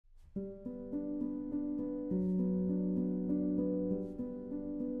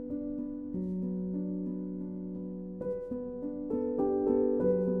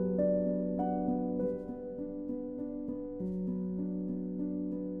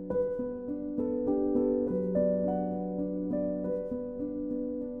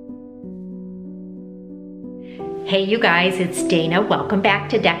Hey you guys, it's Dana. Welcome back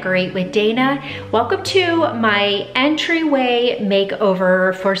to Decorate with Dana. Welcome to my entryway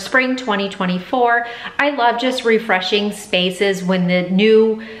makeover for spring 2024. I love just refreshing spaces when the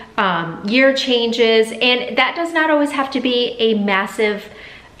new year changes, and that does not always have to be a massive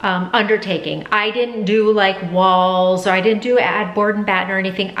undertaking. I didn't do like walls, or I didn't do add board and batten or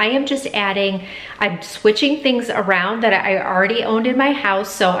anything. I am just adding, I'm switching things around that I already owned in my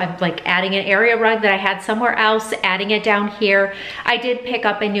house. So I'm like adding an area rug that I had somewhere else, adding it down here. I did pick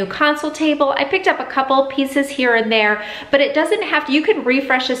up a new console table. I picked up a couple pieces here and there, but it doesn't have to, you can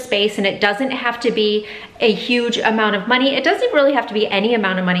refresh a space and it doesn't have to be a huge amount of money. It doesn't really have to be any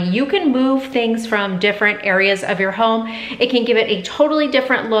amount of money. You can move things from different areas of your home. It can give it a totally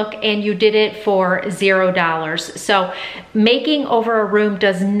different look, and you did it for $0. So making over a room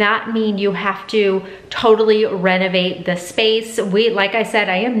does not mean you have to totally renovate the space. Like I said,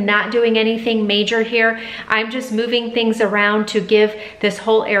 I am not doing anything major here. I'm just moving things around to give this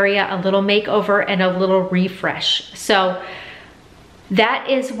whole area a little makeover and a little refresh. So that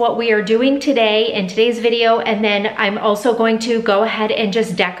is what we are doing today in today's video. And then I'm also going to go ahead and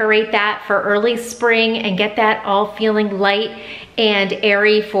just decorate that for early spring and get that all feeling light and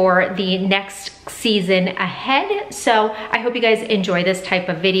airy for the next season ahead. So I hope you guys enjoy this type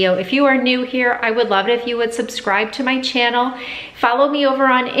of video. If you are new here, I would love it if you would subscribe to my channel. Follow me over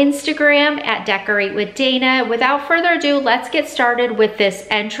on Instagram at Decorate with Dana. Without further ado, let's get started with this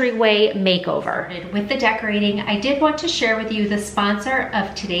entryway makeover. With the decorating, I did want to share with you the sponsor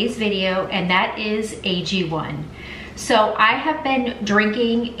of today's video, and that is AG1. So I have been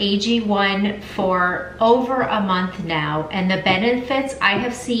drinking AG1 for over a month now, and the benefits I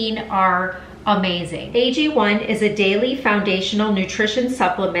have seen are amazing. AG1 is a daily foundational nutrition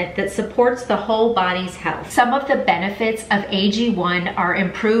supplement that supports the whole body's health. Some of the benefits of AG1 are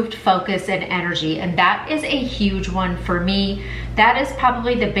improved focus and energy, and that is a huge one for me. That is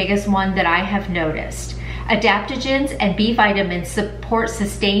probably the biggest one that I have noticed. Adaptogens and B vitamins support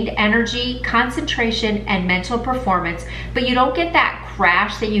sustained energy, concentration, and mental performance, but you don't get that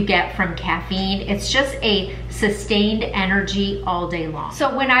crash that you get from caffeine. It's just a sustained energy all day long.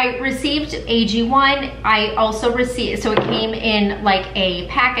 So when I received AG1, I also received, so it came in like a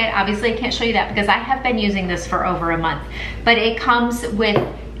packet. Obviously I can't show you that because I have been using this for over a month, but it comes with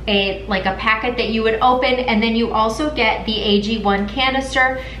a packet that you would open, and then you also get the AG1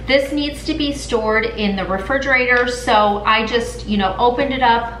 canister. This needs to be stored in the refrigerator, so I just, opened it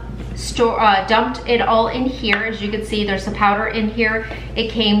up, dumped it all in here. As you can see, there's the powder in here.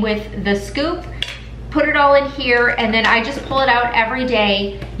 It came with the scoop. Put it all in here, and then I just pull it out every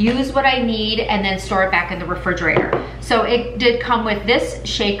day, use what I need, and then store it back in the refrigerator. So it did come with this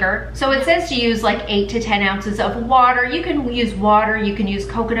shaker. So it says to use like 8 to 10 ounces of water. You can use water, you can use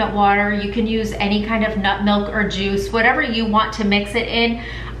coconut water, you can use any kind of nut milk or juice, whatever you want to mix it in.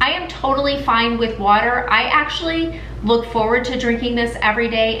 I am totally fine with water. I actually look forward to drinking this every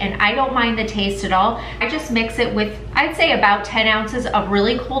day, and I don't mind the taste at all. I just mix it with, I'd say about 10 ounces of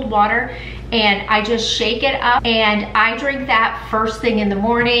really cold water, and I just shake it up, and I drink that first thing in the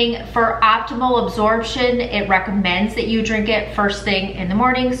morning. For optimal absorption, it recommends that you drink it first thing in the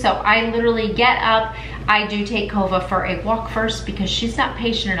morning. So I literally get up, I do take Kova for a walk first because she's not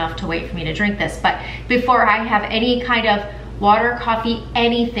patient enough to wait for me to drink this. But before I have any kind of water, coffee,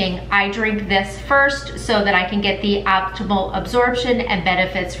 anything, I drink this first so that I can get the optimal absorption and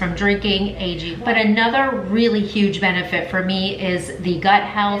benefits from drinking AG1. But another really huge benefit for me is the gut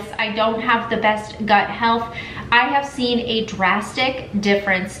health. I don't have the best gut health. I have seen a drastic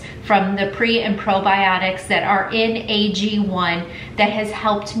difference from the pre and probiotics that are in AG1 that has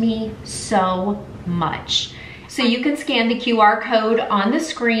helped me so much. So you can scan the QR code on the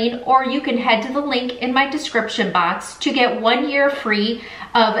screen, or you can head to the link in my description box to get 1 year free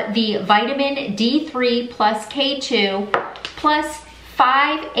of the vitamin D3 plus K2 plus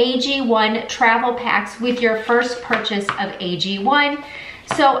 5 AG1 travel packs with your first purchase of AG1.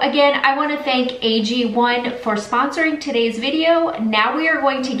 So again, I want to thank AG1 for sponsoring today's video. Now we are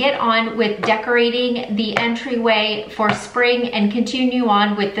going to get on with decorating the entryway for spring and continue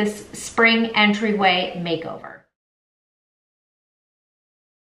on with this spring entryway makeover.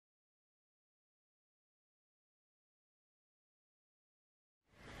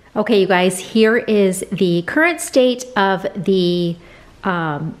 Okay, you guys, here is the current state of the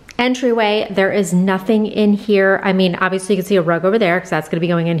entryway. There is nothing in here. I mean, obviously you can see a rug over there because that's going to be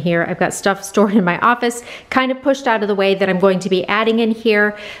going in here. I've got stuff stored in my office, kind of pushed out of the way that I'm going to be adding in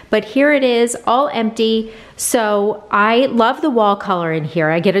here. But here it is, all empty. So I love the wall color in here.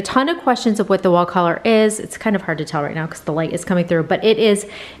 I get a ton of questions of what the wall color is. It's kind of hard to tell right now because the light is coming through, but it is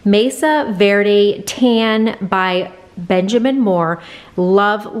Mesa Verde Tan by Benjamin Moore.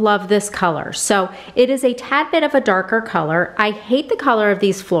 Love this color. So it is a tad bit of a darker color. I hate the color of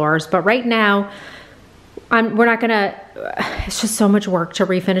these floors, but right now we're not gonna, it's just so much work to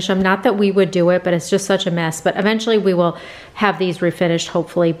refinish them. Not that we would do it, but it's just such a mess. But eventually we will have these refinished,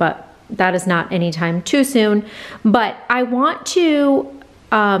 hopefully, but that is not anytime too soon. But I want to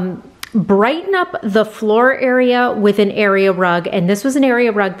brighten up the floor area with an area rug. And this was an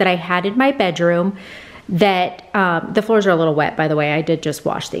area rug that I had in my bedroom that, the floors are a little wet, by the way. I did just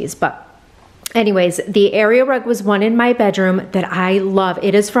wash these, but anyways, the area rug was one in my bedroom that I love.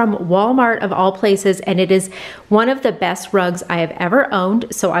 It is from Walmart of all places, and it is one of the best rugs I have ever owned.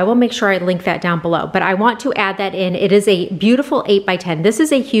 So I will make sure I link that down below, but I want to add that in. It is a beautiful 8x10. This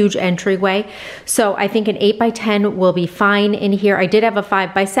is a huge entryway. So I think an 8x10 will be fine in here. I did have a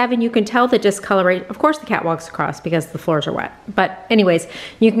 5x7. You can tell the discoloration. Of course the cat walks across because the floors are wet. But anyways,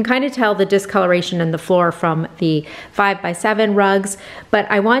 you can kind of tell the discoloration in the floor from the 5x7 rugs. But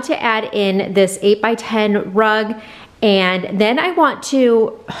I want to add in this 8x10 rug, and then I want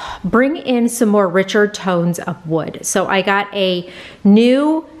to bring in some more richer tones of wood. So I got a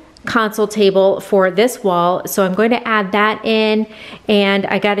new console table for this wall, so I'm going to add that in, and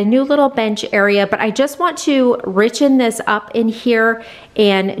I got a new little bench area, but I just want to richen this up in here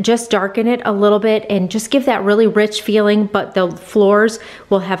and just darken it a little bit and just give that really rich feeling, but the floors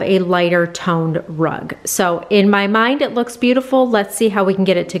will have a lighter toned rug. So in my mind it looks beautiful. Let's see how we can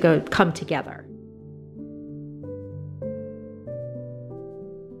get it to come together.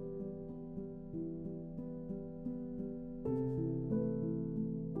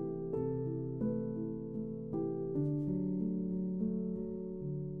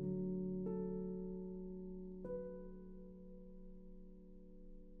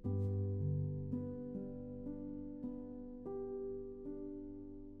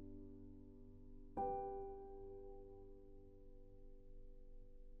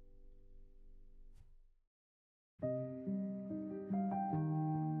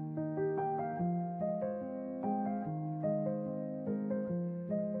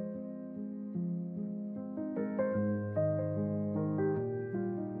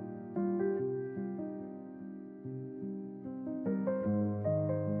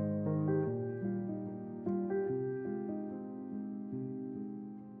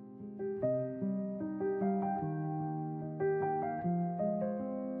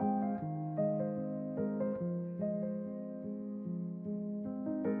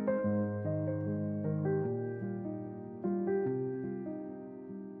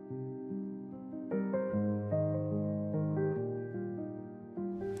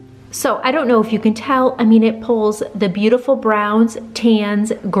 So I don't know if you can tell, I mean, it pulls the beautiful browns,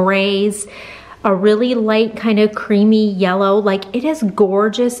 tans, grays, a really light kind of creamy yellow. Like, it is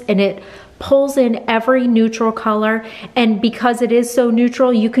gorgeous, and it pulls in every neutral color. And because it is so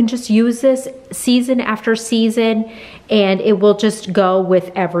neutral, you can just use this season after season and it will just go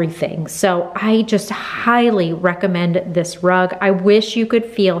with everything. So I just highly recommend this rug. I wish you could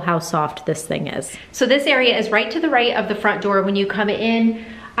feel how soft this thing is. So this area is right to the right of the front door when you come in.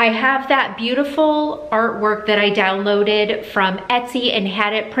 I have that beautiful artwork that I downloaded from Etsy and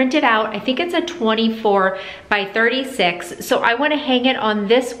had it printed out. I think it's a 24 by 36. So I want to hang it on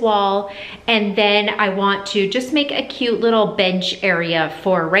this wall, and then I want to just make a cute little bench area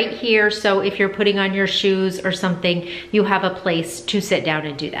for right here. So if you're putting on your shoes or something, you have a place to sit down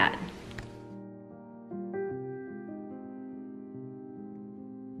and do that.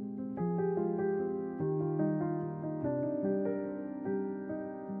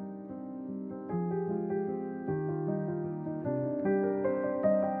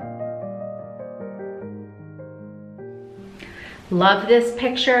 Love this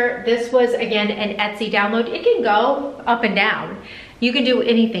picture. This was, again, an Etsy download. It can go up and down. You can do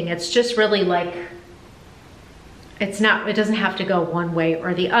anything. It's just really like, it doesn't have to go one way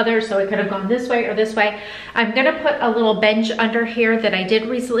or the other. So it could have gone this way or this way. I'm gonna put a little bench under here that I did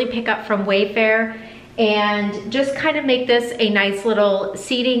recently pick up from Wayfair, and just kind of make this a nice little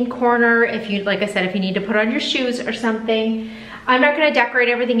seating corner if you, like I said, if you need to put on your shoes or something. I'm not gonna decorate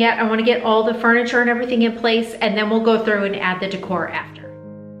everything yet. I wanna get all the furniture and everything in place, and then we'll go through and add the decor after.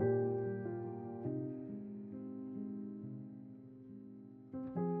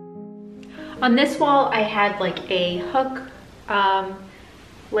 On this wall, I had like a hook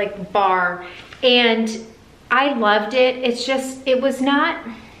like bar, and I loved it. It's just, it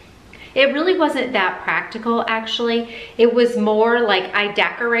really wasn't that practical actually. It was more like I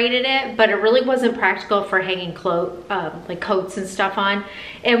decorated it, but it really wasn't practical for hanging like coats and stuff on.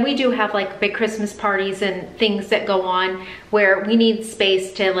 And we do have like big Christmas parties and things that go on where we need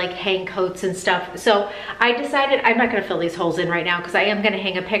space to like hang coats and stuff. So I decided I'm not gonna fill these holes in right now because I am gonna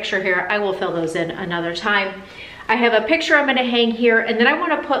hang a picture here. I will fill those in another time. I have a picture I'm gonna hang here, and then I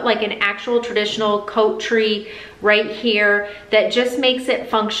wanna put like an actual traditional coat tree right here that just makes it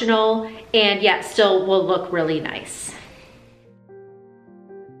functional and yet still will look really nice.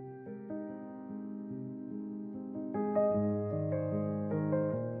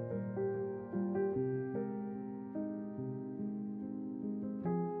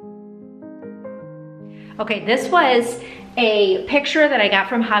 Okay, this was a picture that I got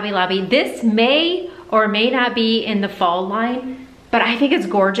from Hobby Lobby. This may or may not be in the fall line, but I think it's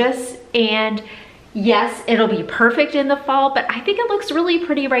gorgeous. And yes, it'll be perfect in the fall, but I think it looks really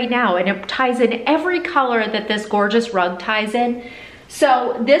pretty right now, and it ties in every color that this gorgeous rug ties in.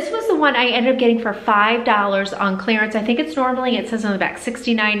 So this was the one I ended up getting for $5 on clearance. I think it's normally, it says on the back,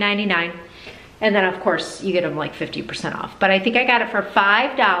 $69.99. And then of course you get them like 50% off. But I think I got it for $5.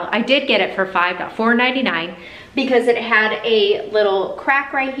 I did get it for $4.99 because it had a little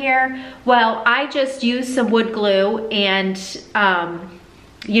crack right here. Well, I just used some wood glue and,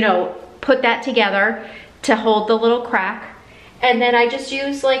 you know, put that together to hold the little crack. And then I just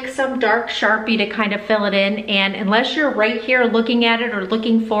used like some dark Sharpie to kind of fill it in. And unless you're right here looking at it or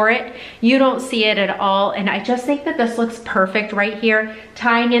looking for it, you don't see it at all. And I just think that this looks perfect right here.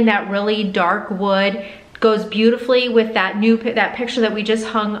 Tying in that really dark wood goes beautifully with that picture that we just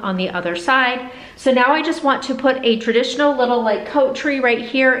hung on the other side. So now I just want to put a traditional little like coat tree right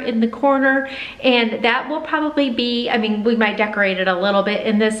here in the corner, and that will probably be, I mean, we might decorate it a little bit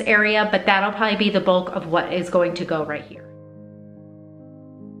in this area, but that'll probably be the bulk of what is going to go right here.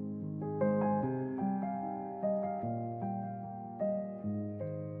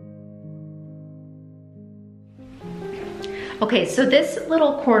 Okay, so this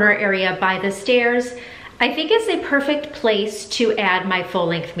little corner area by the stairs, I think is a perfect place to add my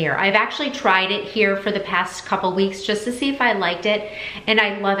full-length mirror. I've actually tried it here for the past couple weeks just to see if I liked it, and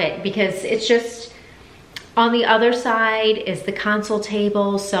I love it because it's just, on the other side is the console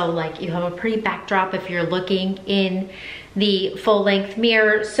table, so like you have a pretty backdrop if you're looking in the full-length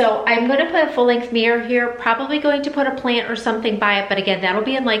mirror. So I'm gonna put a full-length mirror here, probably going to put a plant or something by it, but again, that'll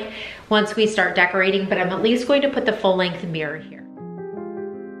be in like once we start decorating, but I'm at least going to put the full-length mirror here.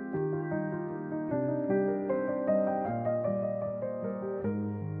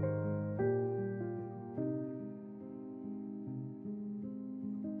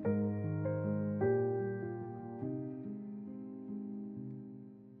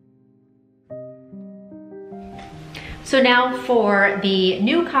 So now for the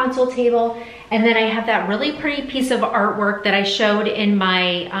new console table, and then I have that really pretty piece of artwork that I showed in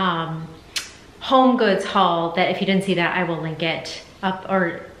my home goods haul, that if you didn't see that, I will link it up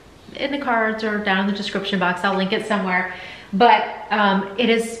or in the cards or down in the description box. I'll link it somewhere. But it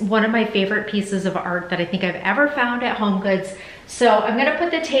is one of my favorite pieces of art that I think I've ever found at Home Goods. So I'm gonna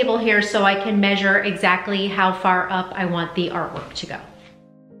put the table here so I can measure exactly how far up I want the artwork to go.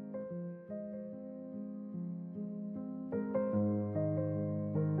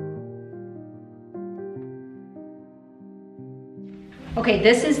 Okay,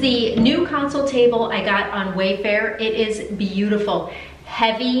 this is the new console table I got on Wayfair. It is beautiful,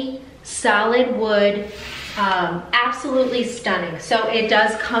 heavy, solid wood, absolutely stunning. So it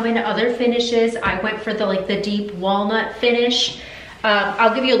does come in other finishes. I went for the deep walnut finish.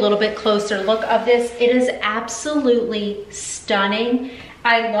 I'll give you a little bit closer look of this. It is absolutely stunning.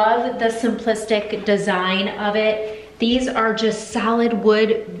 I love the simplistic design of it. These are just solid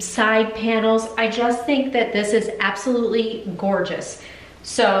wood side panels. I just think that this is absolutely gorgeous.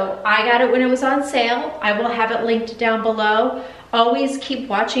 So I got it when it was on sale. I will have it linked down below. Always keep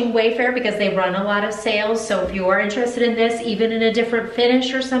watching Wayfair because they run a lot of sales. So if you are interested in this, even in a different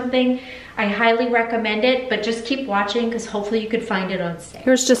finish or something, I highly recommend it, but just keep watching because hopefully you could find it on sale.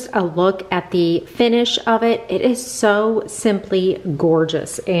 Here's just a look at the finish of it. It is so simply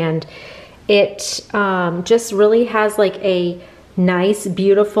gorgeous, and it just really has like a nice,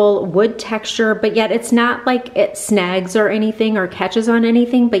 beautiful wood texture, but yet it's not like it snags or anything or catches on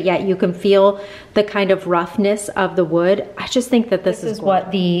anything, but yet you can feel the kind of roughness of the wood. I just think that this is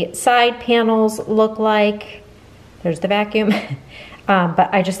what the side panels look like. There's the vacuum.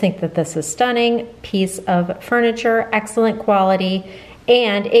 But I just think that this is a stunning piece of furniture, excellent quality,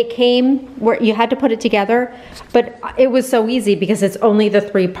 And it came where you had to put it together, but it was so easy because it's only the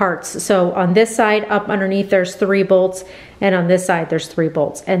 3 parts. So on this side, up underneath, there's 3 bolts, and on this side, there's 3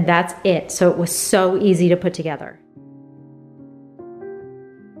 bolts, and that's it. So it was so easy to put together.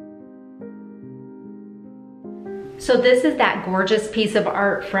 So this is that gorgeous piece of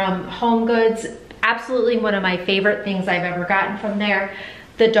art from Home Goods. Absolutely one of my favorite things I've ever gotten from there.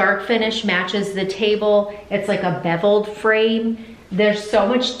 The dark finish matches the table. It's like a beveled frame. There's so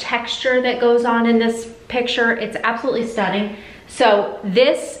much texture that goes on in this picture. It's absolutely stunning. So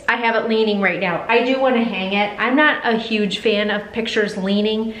this, I have it leaning right now. I do want to hang it. I'm not a huge fan of pictures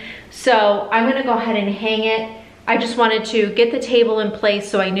leaning, so I'm gonna go ahead and hang it. I just wanted to get the table in place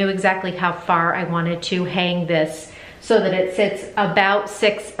so I knew exactly how far I wanted to hang this so that it sits about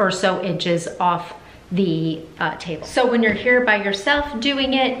 6 or so inches off the table. So when you're here by yourself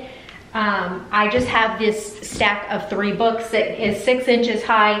doing it, I just have this stack of 3 books that is 6 inches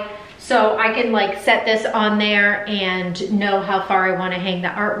high, so I can like set this on there and know how far I want to hang the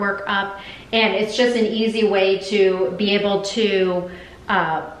artwork up, and it's just an easy way to be able to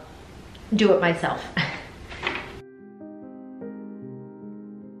do it myself.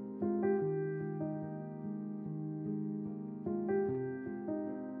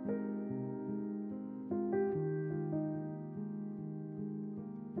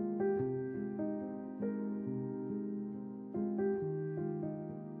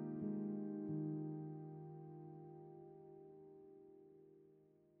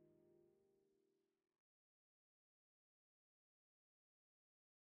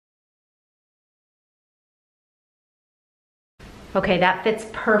 Okay, that fits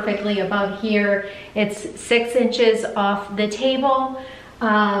perfectly above here. It's 6 inches off the table.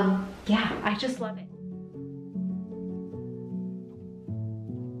 Yeah, I just love it.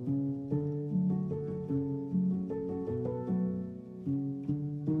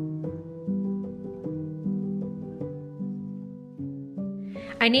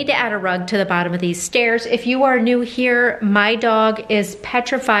 I need to add a rug to the bottom of these stairs. If you are new here, my dog is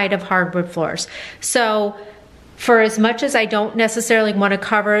petrified of hardwood floors. So for as much as I don't necessarily want to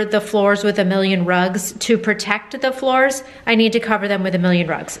cover the floors with a million rugs to protect the floors, I need to cover them with a million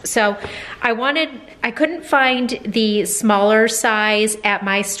rugs. So I couldn't find the smaller size at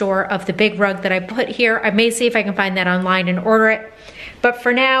my store of the big rug that I put here. I may see if I can find that online and order it. But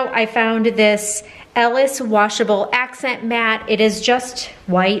for now, I found this Ellis washable accent mat. It is just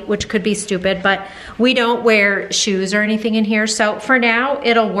white, which could be stupid, but we don't wear shoes or anything in here. So for now,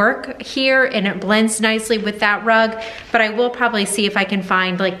 it'll work here and it blends nicely with that rug, but I will probably see if I can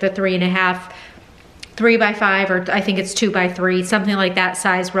find like the 3.5, 3x5, or I think it's 2x3, something like that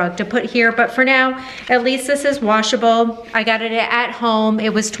size rug to put here. But for now, at least this is washable. I got it at home.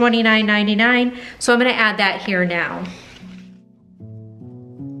 It was $29.99, so I'm gonna add that here now.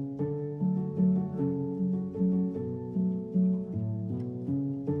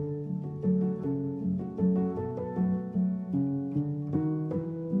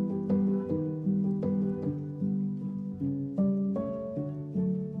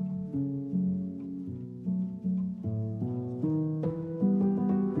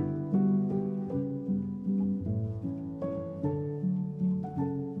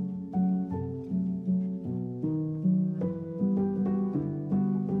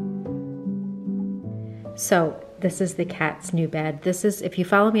 So this is the cat's new bed. This is, if you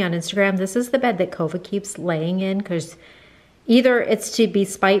follow me on Instagram, this is the bed that Kova keeps laying in, because either it's to be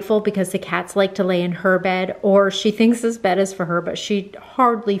spiteful because the cats like to lay in her bed, or she thinks this bed is for her, but she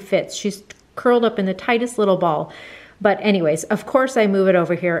hardly fits. She's curled up in the tightest little ball. But anyways, of course I move it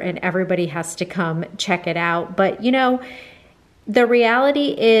over here and everybody has to come check it out. But you know, the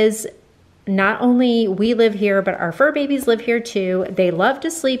reality is, not only we live here, but our fur babies live here too. They love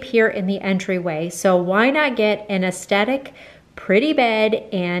to sleep here in the entryway. So why not get an aesthetic, pretty bed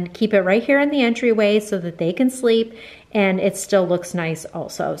and keep it right here in the entryway so that they can sleep and it still looks nice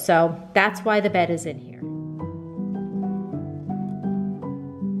also. So that's why the bed is in here.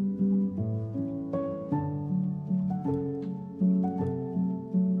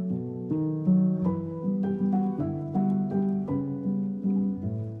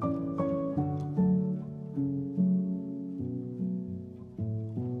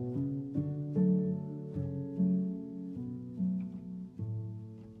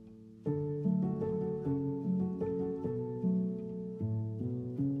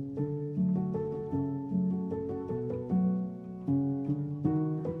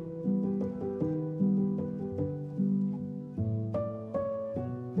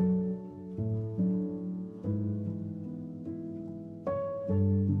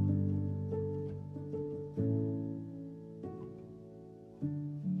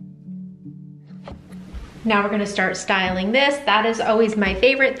 Now we're gonna start styling this. That is always my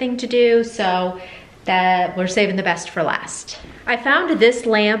favorite thing to do, so that we're saving the best for last. I found this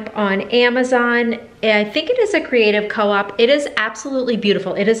lamp on Amazon. I think it is a Creative Co-op. It is absolutely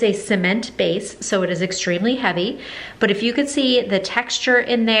beautiful. It is a cement base, so it is extremely heavy. But if you could see the texture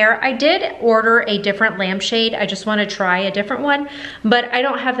in there, I did order a different lampshade. I just want to try a different one, but I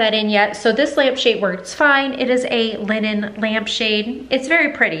don't have that in yet. So this lampshade works fine. It is a linen lampshade. It's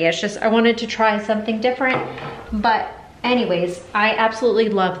very pretty. It's just, I wanted to try something different. But anyways, I absolutely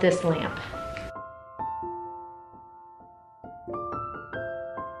love this lamp.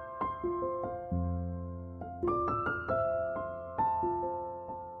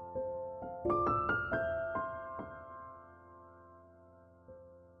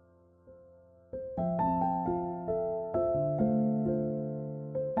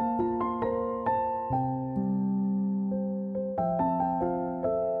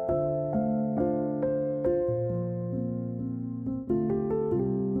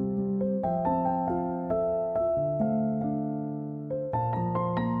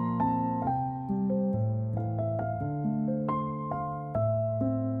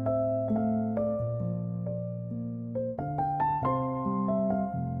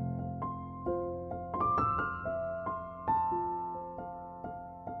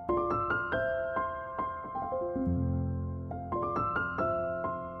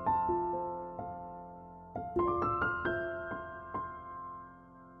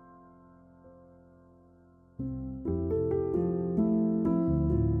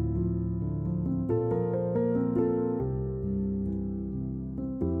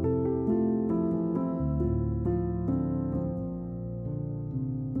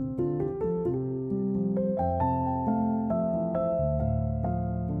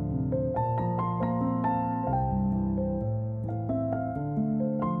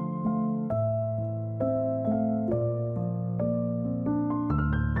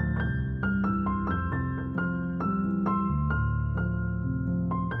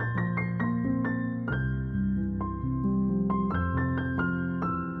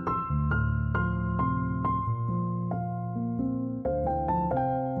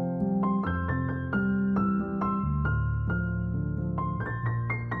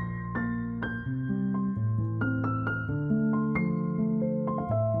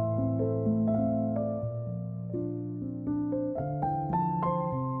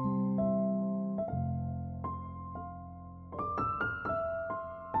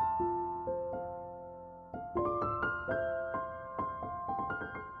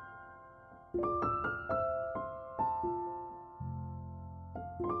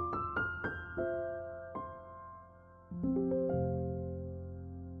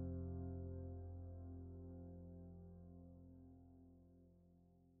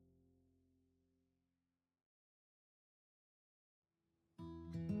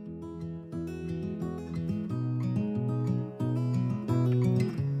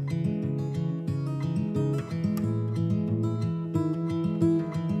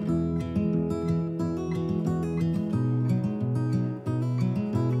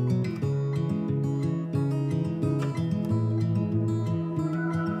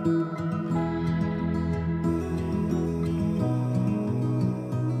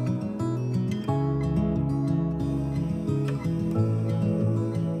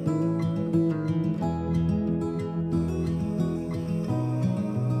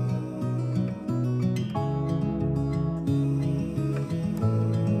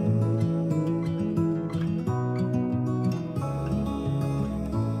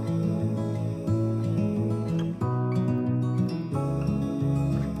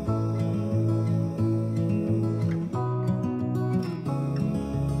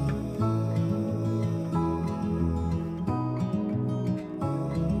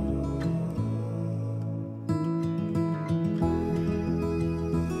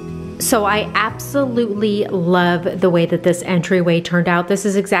 So I absolutely love the way that this entryway turned out. This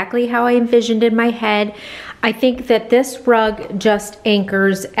is exactly how I envisioned in my head. I think that this rug just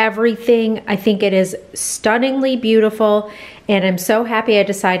anchors everything. I think it is stunningly beautiful, and I'm so happy I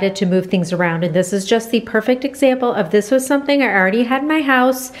decided to move things around. And this is just the perfect example of this was something I already had in my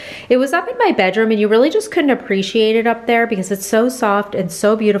house. It was up in my bedroom, and you really just couldn't appreciate it up there because it's so soft and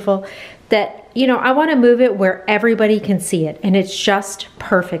so beautiful that, you know, I want to move it where everybody can see it, and it's just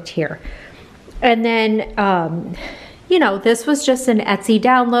perfect here. And then, you know, this was just an Etsy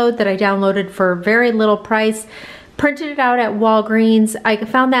download that I downloaded for very little price, printed it out at Walgreens. I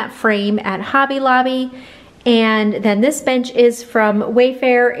found that frame at Hobby Lobby. And then this bench is from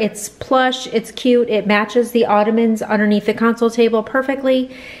Wayfair. It's plush, it's cute, it matches the ottomans underneath the console table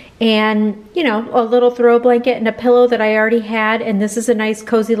perfectly. and, you know, a little throw blanket and a pillow that I already had. And this is a nice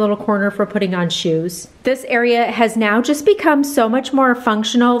cozy little corner for putting on shoes. This area has now just become so much more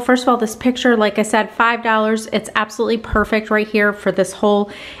functional. First of all, this picture, like I said, $5. It's absolutely perfect right here for this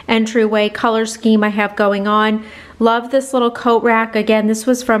whole entryway color scheme I have going on. Love this little coat rack. Again, this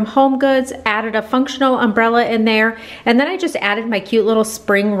was from Home Goods. Added a functional umbrella in there. And then I just added my cute little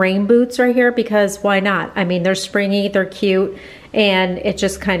spring rain boots right here because why not? I mean, they're springy, they're cute, and it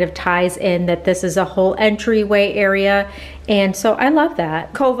just kind of ties in that this is a whole entryway area. And so I love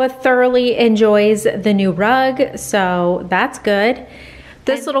that. Kova thoroughly enjoys the new rug, so that's good.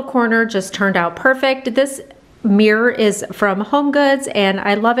 This little corner just turned out perfect. This mirror is from Home Goods and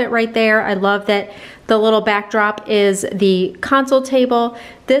I love it right there. I love that the little backdrop is the console table.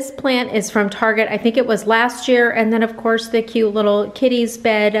 This plant is from Target. I think it was last year. And then of course the cute little kitty's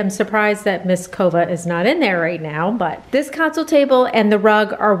bed. I'm surprised that Miss Kova is not in there right now, but this console table and the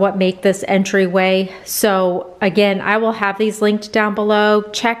rug are what make this entryway. So again, I will have these linked down below.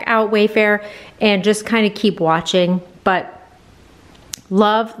 Check out Wayfair and just kind of keep watching. But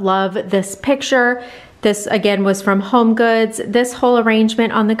love this picture. This again was from Home Goods. This whole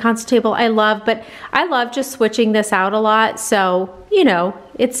arrangement on the console table I love, but I love just switching this out a lot. So, you know,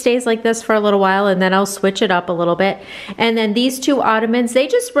 it stays like this for a little while and then I'll switch it up a little bit. And then these two ottomans, they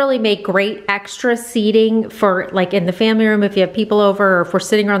just really make great extra seating for like in the family room if you have people over or if we're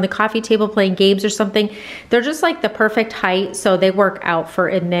sitting around the coffee table playing games or something. They're just like the perfect height, so they work out for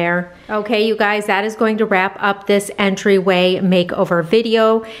in there. Okay, you guys, that is going to wrap up this entryway makeover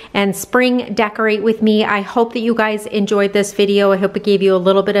video and spring decorate with me. I hope that you guys enjoyed this video. I hope it gave you a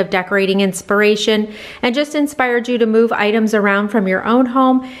little bit of decorating inspiration and just inspired you to move items around from your own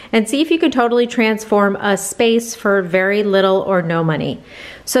home and see if you could totally transform a space for very little or no money.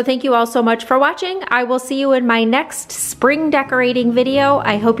 So thank you all so much for watching. I will see you in my next spring decorating video.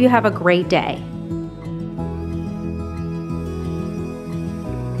 I hope you have a great day.